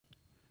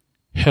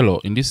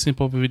Hello, in this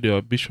simple video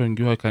I'll be showing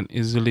you how I can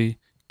easily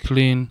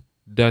clean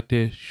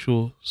dirty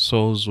shoe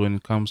soles when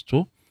it comes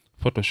to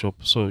Photoshop.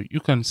 So you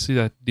can see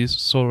that this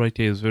sole right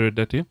here is very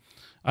dirty,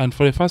 and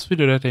for the first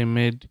video that I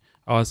made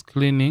I was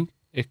cleaning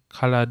a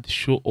colored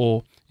shoe,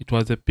 or it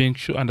was a pink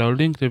shoe, and I'll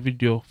link the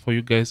video for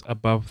you guys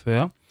above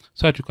there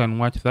so that you can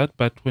watch that.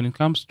 But when it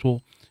comes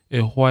to a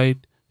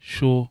white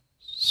shoe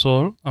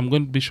sole, I'm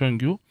going to be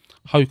showing you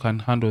how you can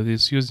handle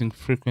this using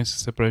frequency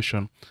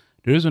separation.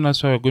 The reason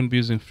that's why we're going to be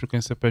using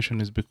frequency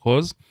separation is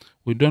because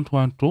we don't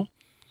want to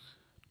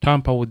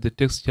tamper with the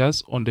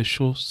textures on the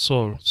shoe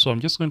sole. So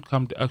I'm just going to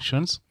come to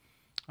actions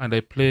and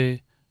I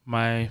play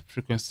my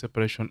frequency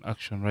separation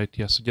action right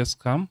here. So just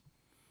come,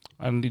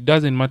 and it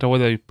doesn't matter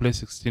whether you play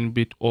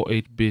 16-bit or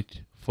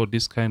 8-bit for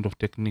this kind of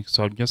technique.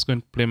 So I'm just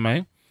going to play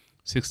my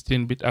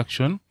 16-bit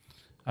action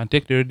and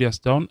take the radius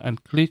down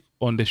and click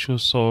on the shoe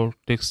sole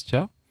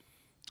texture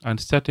and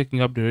start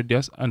taking up the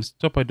radius and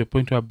stop at the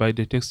point whereby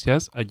the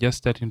textures are just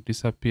starting to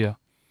disappear.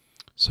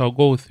 So I'll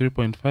go with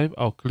 3.5,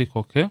 I'll click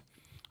OK.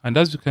 And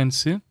as you can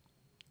see,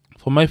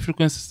 for my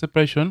frequency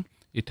separation,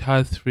 it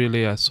has 3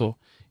 layers. So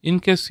in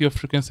case your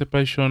frequency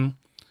separation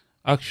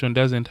action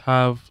doesn't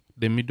have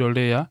the middle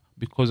layer,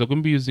 because you're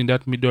going to be using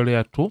that middle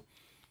layer to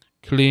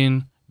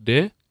clean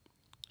the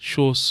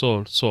shoe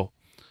sole. So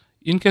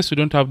in case you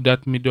don't have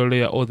that middle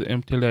layer or the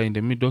empty layer in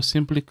the middle,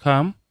 simply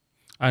come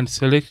and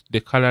select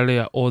the color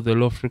layer or the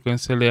low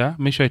frequency layer.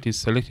 Make sure it is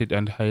selected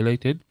and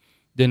highlighted.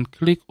 Then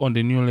click on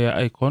the new layer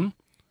icon.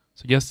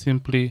 So just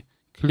simply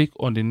click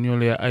on the new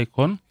layer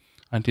icon,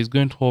 and it's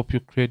going to help you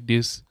create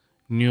this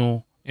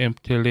new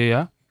empty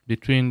layer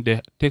between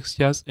the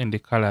textures and the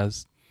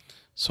colors.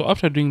 So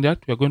after doing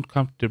that, we are going to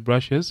come to the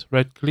brushes,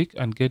 right click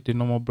and get the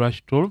normal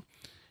brush tool.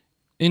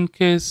 In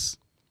case,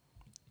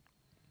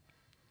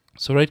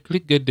 so right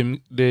click, get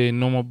the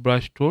normal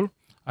brush tool,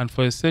 and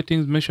for the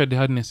settings, make sure the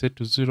hardness set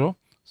to 0.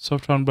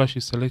 Soft round brush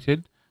is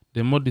selected,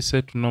 the mode is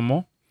set to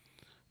normal.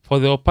 For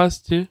the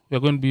opacity, we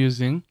are going to be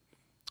using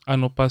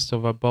an opacity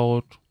of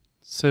about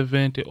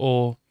 70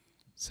 or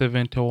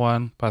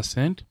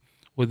 71%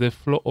 with a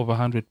flow of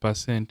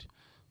 100%.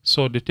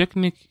 So the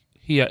technique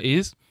here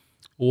is,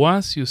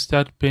 once you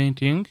start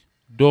painting,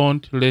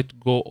 don't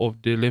let go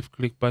of the left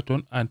click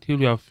button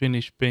until you have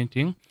finished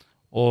painting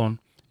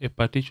on a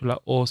particular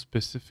or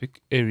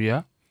specific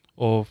area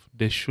of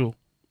the shoe.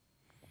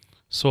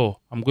 So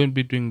I'm going to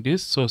be doing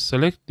this. So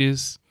select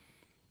this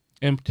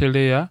empty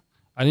layer,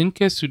 and in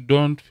case you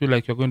don't feel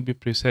like you're going to be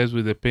precise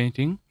with the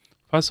painting,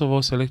 first of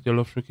all select the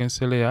low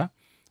frequency layer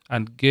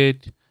and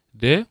get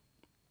the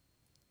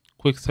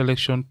quick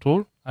selection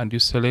tool, and you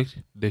select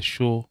the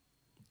shoe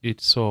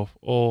itself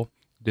or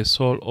the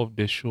sole of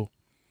the shoe.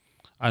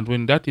 And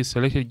when that is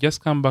selected,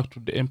 just come back to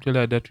the empty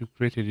layer that you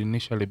created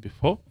initially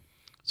before.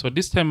 So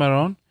this time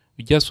around,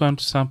 we just want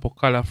to sample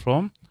color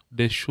from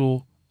the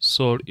shoe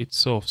sole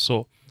itself.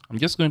 So I'm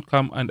just going to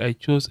come and I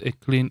choose a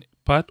clean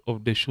part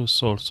of the shoe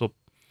sole. So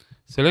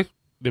select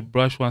the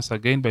brush once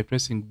again by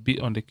pressing B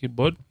on the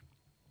keyboard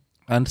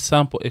and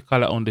sample a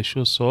color on the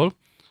shoe sole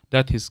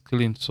that is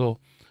clean. So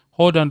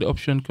hold down the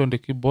option key on the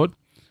keyboard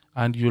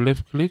and you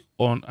left click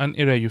on an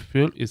area you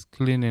feel is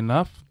clean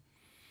enough.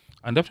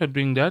 And after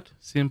doing that,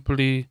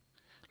 simply,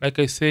 like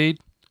I said,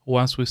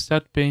 once we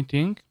start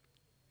painting,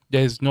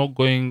 there is no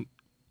going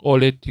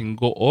or letting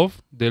go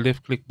of the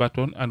left click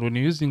button. And when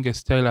you're using a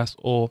stylus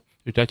or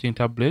your touching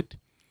tablet,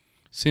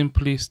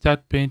 simply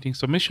start painting.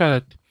 So make sure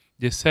that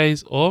the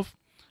size of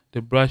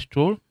the brush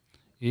tool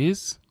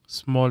is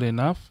small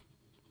enough.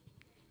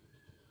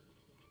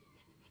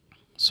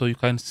 So you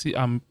can see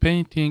I'm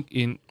painting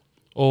in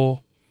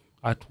all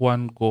at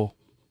one go.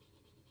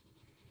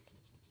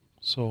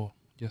 So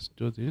just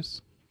do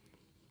this.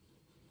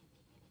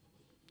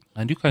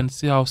 And you can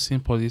see how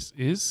simple this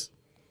is.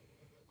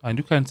 And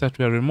you can see that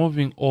we are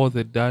removing all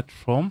the dirt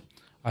from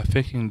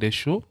affecting the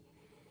shoe.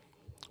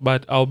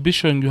 But I'll be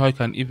showing you how you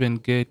can even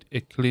get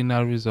a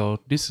cleaner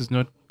result. This is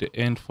not the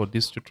end for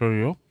this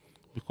tutorial,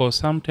 because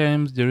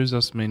sometimes the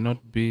results may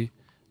not be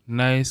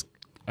nice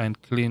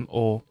and clean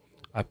or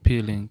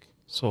appealing.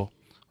 So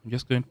I'm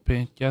just going to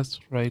paint just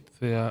right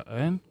there,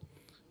 and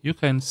you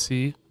can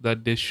see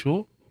that the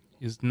shoe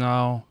is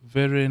now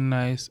very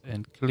nice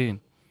and clean,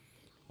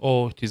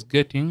 or it is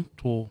getting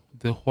to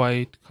the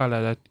white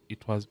color that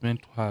it was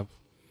meant to have.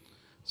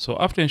 So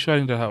after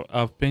ensuring that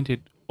I've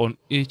painted on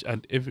each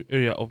and every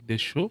area of the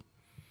shoe,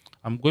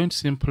 I'm going to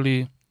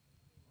simply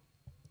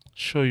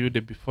show you the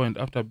before and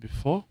after,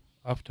 before,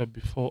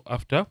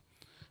 after.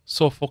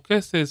 So for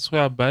cases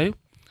whereby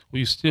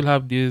we still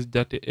have these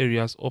dirty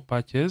areas or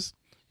patches,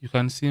 you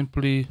can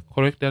simply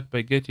correct that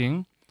by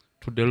getting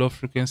to the low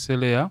frequency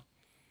layer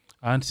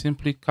and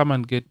simply come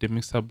and get the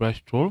mixer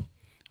brush tool,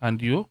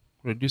 and you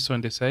reduce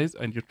on the size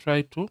and you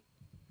try to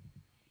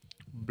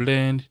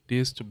blend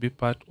this to be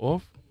part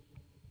of,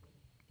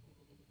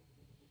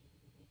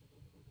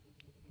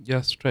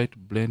 just try to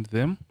blend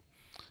them.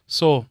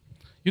 So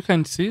you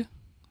can see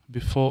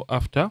before,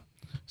 after.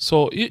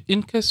 So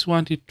in case you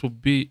want it to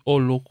be or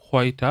look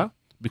whiter,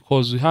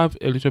 because we have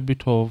a little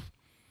bit of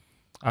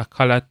a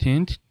color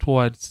tint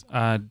towards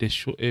the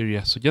shoe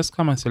area. So just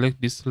come and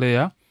select this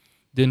layer,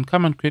 then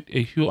come and create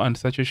a hue and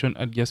saturation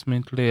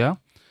adjustment layer.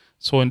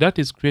 So when that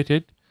is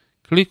created,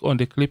 click on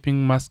the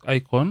clipping mask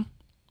icon.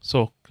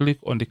 So click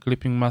on the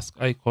clipping mask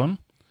icon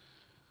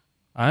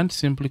and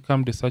simply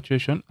come the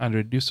saturation and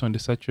reduce on the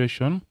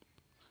saturation,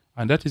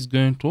 and that is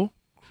going to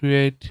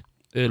create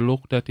a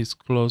look that is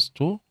close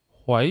to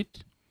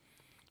white.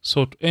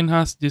 So to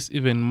enhance this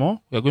even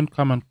more, we are going to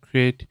come and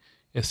create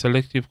a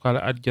selective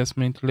color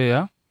adjustment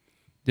layer,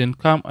 then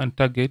come and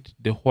target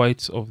the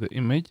whites of the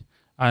image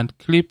and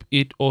clip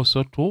it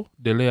also to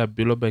the layer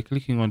below by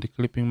clicking on the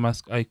clipping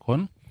mask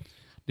icon.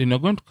 Then you're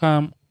going to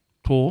come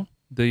to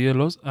the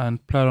yellows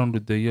and play around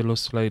with the yellow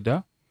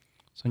slider.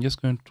 So I'm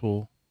just going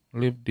to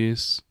leave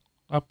this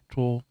up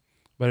to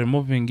by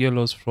removing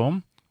yellows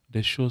from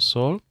the shoe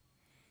sole,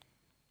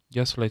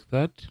 just like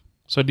that.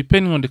 So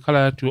depending on the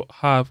color that you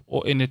have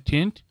or any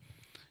tint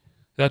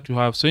that you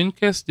have. So in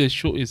case the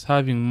shoe is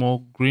having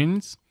more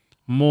greens,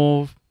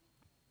 move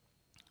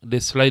the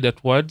slider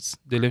towards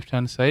the left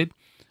hand side,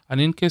 and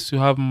in case you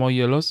have more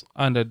yellows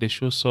under the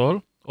shoe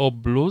sole or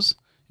blues,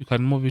 you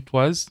can move it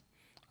towards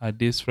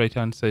this right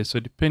hand side. So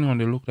depending on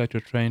the look that you're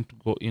trying to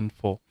go in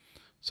for.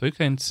 So you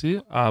can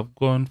see I've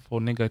gone for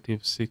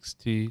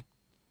 -67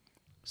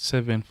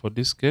 for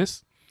this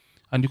case,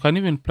 and you can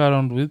even play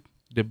around with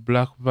the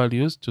black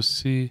values to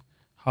see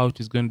how it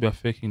is going to be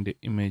affecting the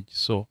image.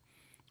 So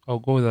I'll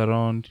go with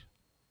around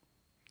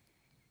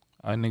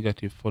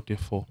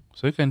 -44.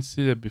 So you can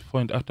see the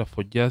before and after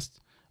for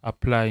just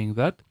applying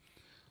that.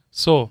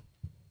 So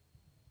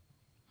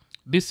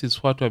this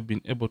is what I've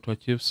been able to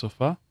achieve so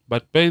far,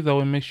 but by the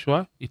way, make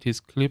sure it is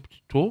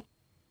clipped to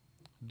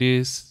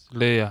this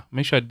layer.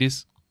 Make sure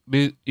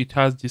it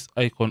has this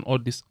icon or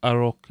this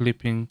arrow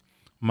clipping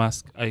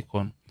mask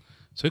icon.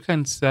 So you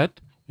can see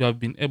that you have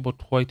been able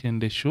to whiten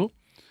the shoe.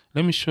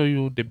 Let me show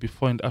you the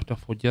before and after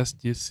for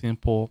just this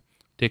simple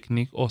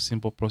technique or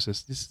simple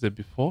process. This is the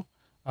before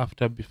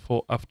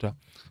after.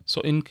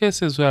 So in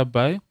cases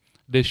whereby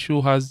the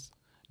shoe has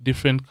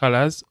different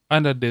colors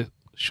under the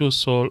shoe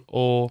sole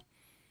or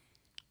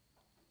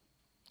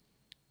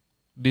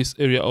this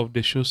area of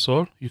the shoe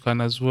sole, you can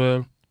as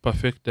well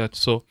perfect that.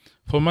 So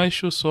for my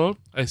shoe sole,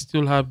 I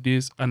still have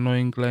these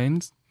annoying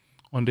lines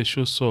on the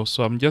shoe sole,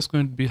 so I'm just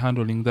going to be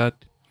handling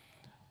that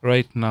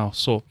right now.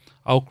 So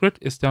I'll create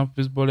a stamp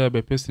visible layer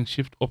by pressing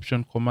Shift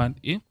Option Command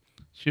E,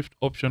 Shift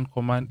Option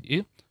Command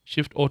E,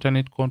 Shift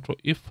Alternate Control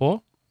E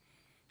for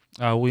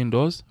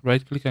Windows.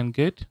 Right click and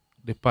get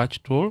the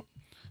patch tool.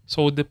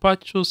 So with the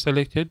patch tool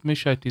selected, make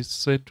sure it is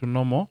set to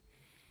normal,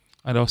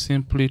 and I'll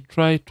simply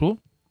try to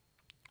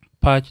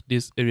patch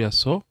this area.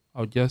 So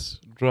I'll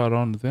just draw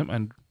around them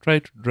and try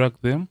to drag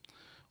them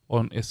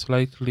on a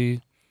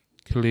slightly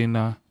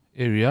cleaner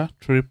area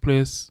to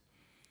replace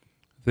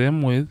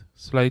them with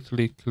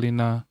slightly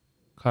cleaner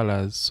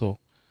colors. So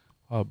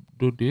I'll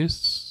do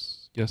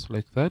this just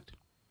like that.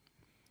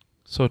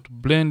 So to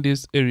blend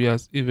these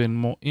areas even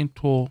more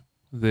into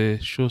the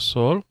shoe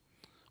sole,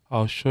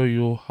 I'll show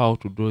you how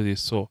to do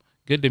this. So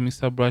get the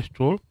mixer brush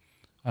tool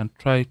and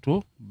try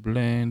to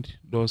blend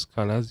those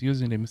colors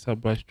using the mixer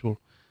brush tool.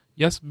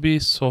 Just be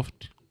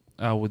soft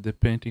with the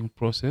painting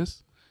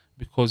process,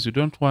 because you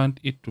don't want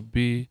it to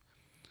be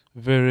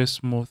very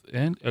smooth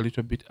and a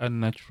little bit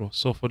unnatural.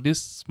 So for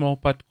this small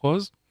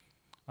particles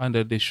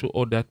under the shoe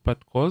or that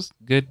particles,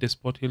 get the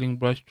spot healing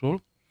brush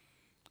tool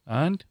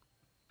and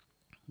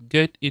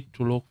get it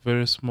to look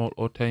very small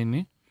or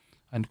tiny,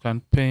 and you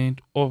can paint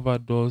over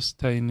those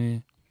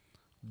tiny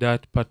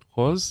dirt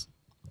particles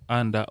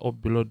under or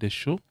below the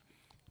shoe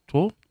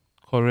to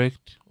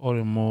correct or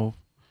remove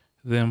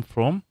them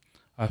from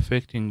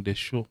affecting the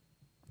shoe.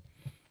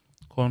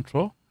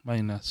 Control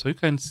minus. So you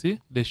can see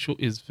the shoe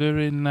is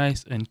very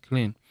nice and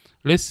clean.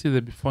 Let's see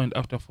the before and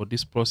after for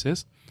this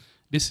process.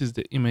 This is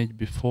the image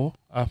before,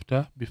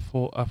 after,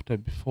 before, after,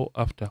 before,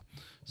 after.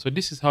 So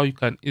this is how you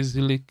can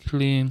easily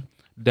clean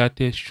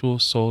dirty shoe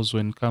soles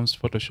when it comes to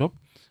Photoshop.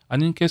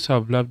 And in case you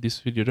have loved this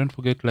video, don't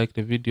forget to like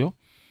the video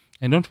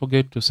and don't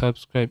forget to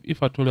subscribe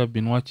if at all you have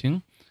been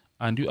watching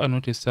and you are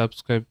not a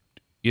subscribed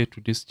yet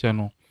to this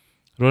channel.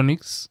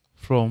 Ronix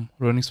from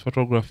Ronix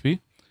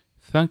Photography.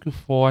 Thank you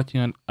for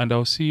watching, and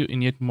I'll see you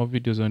in yet more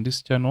videos on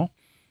this channel.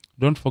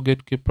 Don't forget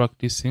to keep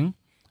practicing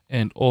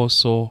and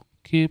also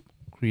keep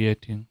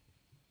creating.